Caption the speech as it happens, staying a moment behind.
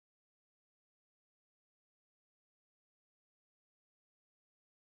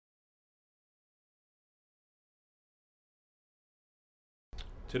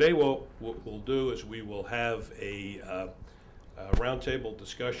Today what we'll do is we will have a roundtable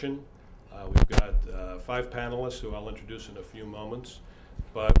discussion. We've got 5 panelists who I'll introduce in a few moments,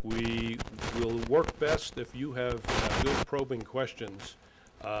 but we will work best if you have good probing questions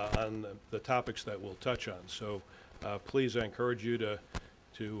on the topics that we'll touch on. So please, I encourage you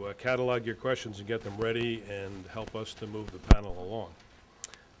to catalog your questions and get them ready and help us to move the panel along.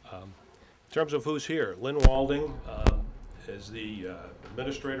 In terms of who's here, Lynn Walding is the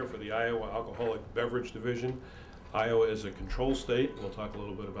administrator for the Iowa Alcoholic Beverage Division. Iowa is a control state. We'll talk a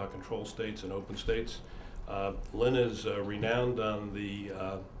little bit about control states and open states. Lynn is renowned on the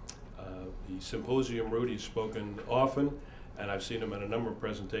symposium route. He's spoken often, and I've seen him in a number of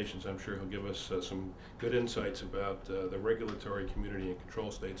presentations. I'm sure he'll give us some good insights about the regulatory community in control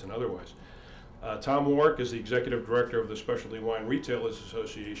states and otherwise. Tom Wark is the executive director of the Specialty Wine Retailers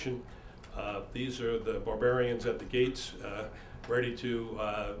Association. These are the barbarians at the gates, ready to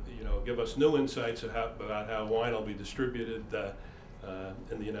give us new insights about how wine will be distributed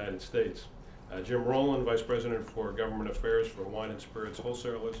in the United States. Jim Rowland, Vice President for Government Affairs for Wine and Spirits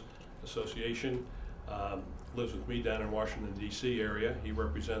Wholesalers Association, lives with me down in Washington, D.C. area. He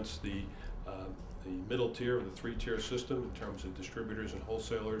represents the middle tier of the 3-tier system in terms of distributors and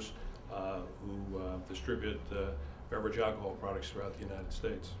wholesalers who distribute beverage alcohol products throughout the United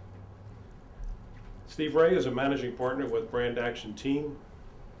States. Steve Raye is a managing partner with Brand Action Team.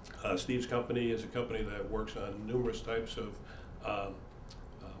 Steve's company is a company that works on numerous types of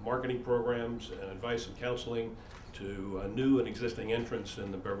marketing programs and advice and counseling to new and existing entrants in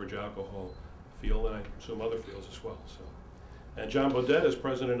the beverage alcohol field, and I assume other fields as well. So, and John Beaudette is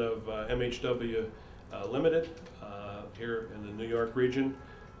president of MHW Limited here in the New York region.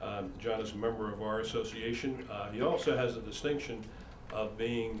 John is a member of our association. He also has the distinction of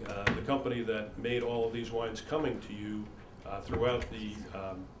being the company that made all of these wines coming to you throughout the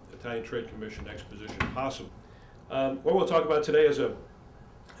Italian Trade Commission exposition possible. What we'll talk about today is an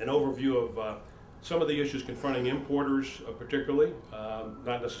overview of some of the issues confronting importers particularly,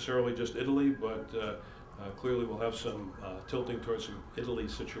 not necessarily just Italy, but clearly we'll have some tilting towards some Italy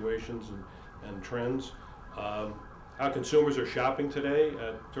situations and trends. How consumers are shopping today.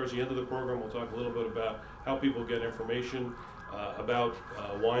 Towards the end of the program, we'll talk a little bit about how people get information about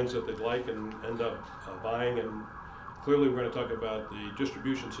wines that they'd like and end up buying, and clearly we're going to talk about the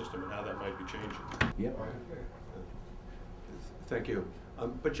distribution system and how that might be changing. Yep. Thank you.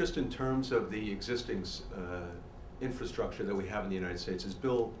 But just in terms of the existing infrastructure that we have in the United States, as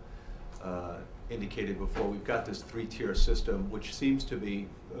Bill indicated before, we've got this 3-tier system, which seems to be,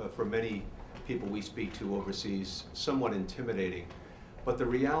 for many people we speak to overseas, somewhat intimidating. But the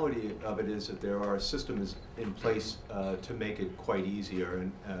reality of it is that there are systems in place to make it quite easier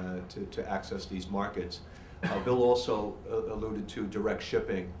and to access these markets. Bill also alluded to direct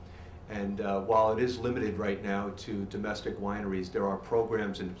shipping. And while it is limited right now to domestic wineries, there are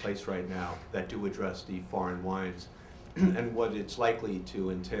programs in place right now that do address the foreign wines. And what it's likely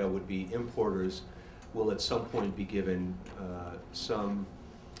to entail would be importers will at some point be given some,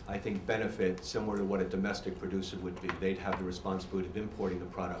 I think, benefit similar to what a domestic producer would be. They'd have the responsibility of importing the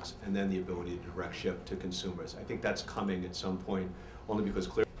products and then the ability to direct ship to consumers. I think that's coming at some point, only because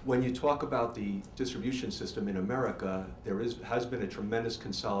clearly when you talk about the distribution system in America, there has been a tremendous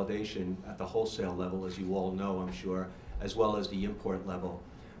consolidation at the wholesale level, as you all know, I'm sure, as well as the import level.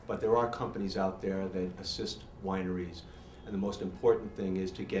 But there are companies out there that assist wineries, and the most important thing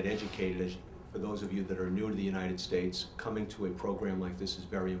is to get educated. For those of you that are new to the United States, coming to a program like this is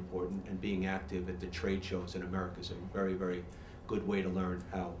very important, and being active at the trade shows in America is a very, very good way to learn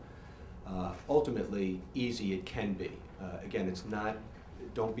how ultimately easy it can be. Again, it's not,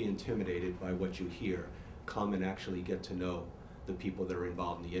 don't be intimidated by what you hear. Come and actually get to know the people that are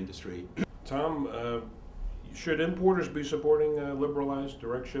involved in the industry. Tom, should importers be supporting liberalized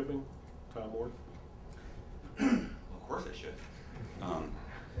direct shipping? Tom Wark? Well, of course they should.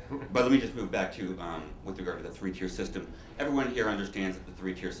 But let me just move back to, with regard to the 3-tier system. Everyone here understands that the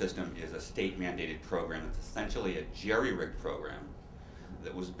 3-tier system is a state-mandated program. It's essentially a jerry-rigged program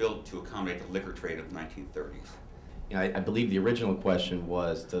that was built to accommodate the liquor trade of the 1930s. I believe the original question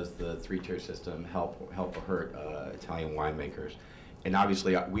was, does the 3-tier system help or hurt Italian winemakers? And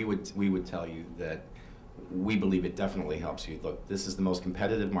obviously, we would tell you that we believe it definitely helps you. Look, this is the most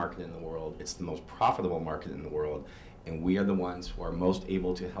competitive market in the world. It's the most profitable market in the world. And we are the ones who are most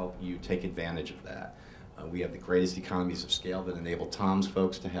able to help you take advantage of that. We have the greatest economies of scale that enable Tom's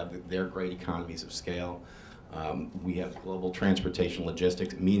folks to have their great economies of scale. We have global transportation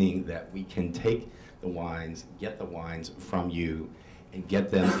logistics, meaning that we can take the wines, get the wines from you, and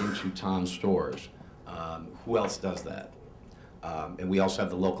get them into Tom's stores. Who else does that? And we also have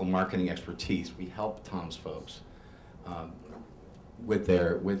the local marketing expertise. We help Tom's folks with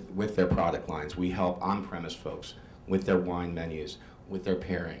their product lines. We help on-premise folks with their wine menus, with their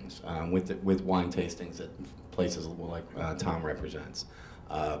pairings, with wine tastings at places like Tom represents.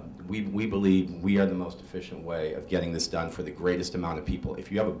 We believe we are the most efficient way of getting this done for the greatest amount of people.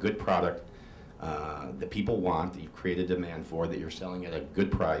 If you have a good product that people want, that you've created demand for, that you're selling at a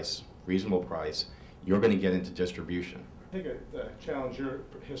good price, reasonable price, you're going to get into distribution. I think challenge your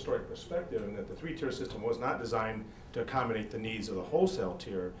historic perspective in that the three-tier system was not designed to accommodate the needs of the wholesale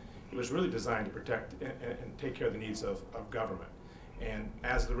tier. It was really designed to protect and take care of the needs of government. And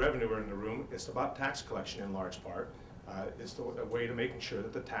as the revenue in the room, it's about tax collection in large part. It's a way to making sure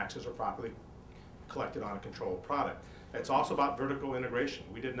that the taxes are properly collected on a controlled product. It's also about vertical integration.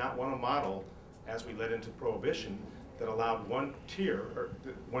 We did not want a model, as we led into prohibition, that allowed one tier, or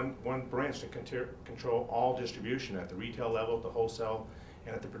one branch to control all distribution at the retail level, the wholesale,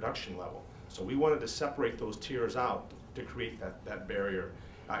 and at the production level. So we wanted to separate those tiers out to create that barrier.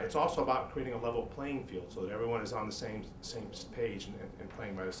 It's also about creating a level playing field so that everyone is on the same page and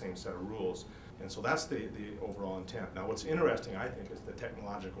playing by the same set of rules. And so that's the overall intent. Now what's interesting, I think, is the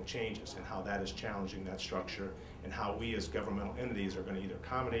technological changes and how that is challenging that structure and how we as governmental entities are going to either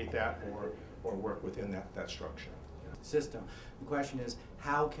accommodate that or work within that structure. System. The question is,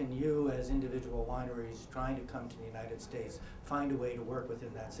 how can you as individual wineries trying to come to the United States find a way to work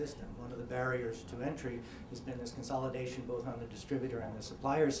within that system? One of the barriers to entry has been this consolidation both on the distributor and the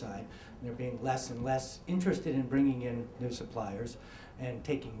supplier side. And they're being less and less interested in bringing in new suppliers and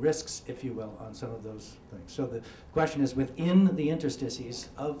taking risks, if you will, on some of those things. So the question is, within the interstices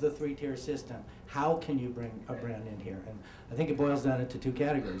of the three-tier system, how can you bring a brand in here? And I think it boils down into two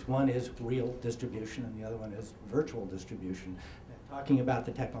categories. One is real distribution, and the other one is virtual distribution. And talking about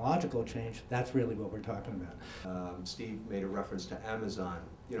the technological change, that's really what we're talking about. Steve made a reference to Amazon.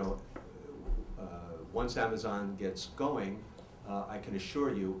 You know, once Amazon gets going, I can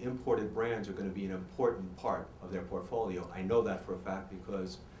assure you imported brands are going to be an important part of their portfolio. I know that for a fact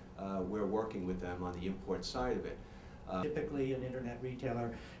because we're working with them on the import side of it. Typically, an internet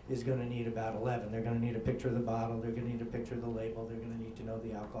retailer is going to need about 11. They're going to need a picture of the bottle, they're going to need a picture of the label, they're going to need to know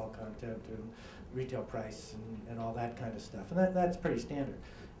the alcohol content and retail price and all that kind of stuff. And that's pretty standard.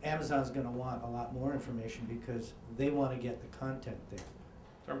 Amazon's going to want a lot more information because they want to get the content there.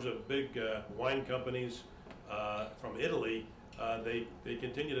 In terms of big wine companies from Italy, they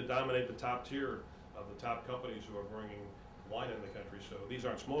continue to dominate the top tier of the top companies who are bringing wine in the country. So these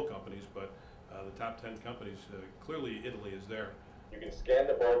aren't small companies, but the top 10 companies, clearly Italy is there. You can scan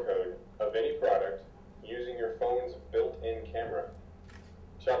the barcode of any product using your phone's built-in camera.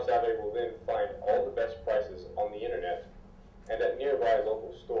 Shop Savvy will then find all the best prices on the internet and at nearby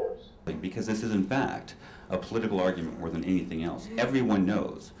local stores. Because this is in fact a political argument more than anything else. Everyone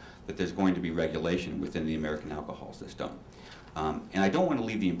knows that there's going to be regulation within the American alcohol system. And I don't want to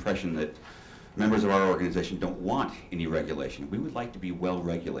leave the impression that members of our organization don't want any regulation. We would like to be well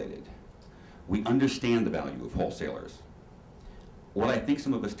regulated. We understand the value of wholesalers. What I think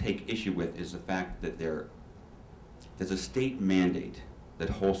some of us take issue with is the fact that there's a state mandate that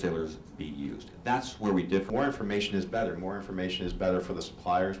wholesalers be used. That's where we differ. More information is better. More information is better for the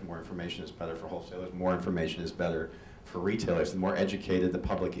suppliers. More information is better for wholesalers. More information is better for retailers. The more educated the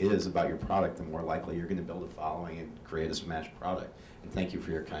public is about your product, the more likely you're going to build a following and create a smashed product. And thank you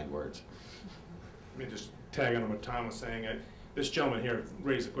for your kind words. Let me just tag on what Tom was saying. This gentleman here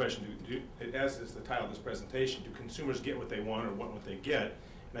raised the question, as is the title of this presentation, do consumers get what they want or want what they get?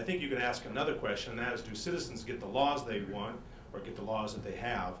 And I think you can ask another question, and that is, do citizens get the laws they want or get the laws that they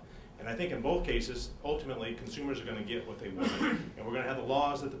have? And I think in both cases, ultimately, consumers are going to get what they want, and we're going to have the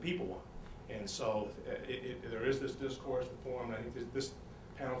laws that the people want. And so there is this discourse, the forum, and I think this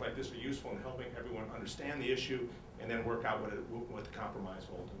panels like this are useful in helping everyone understand the issue and then work out what the compromise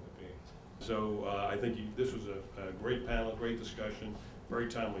will ultimately be. So I think this was a great panel, great discussion, very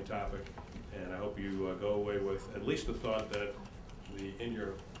timely topic, and I hope you go away with at least the thought that in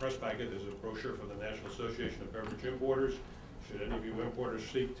your press packet there's a brochure from the National Association of Beverage Importers. Should any of you importers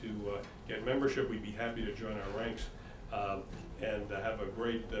seek to get membership, we'd be happy to join our ranks and have a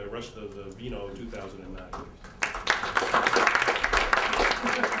great rest of the Vino 2009.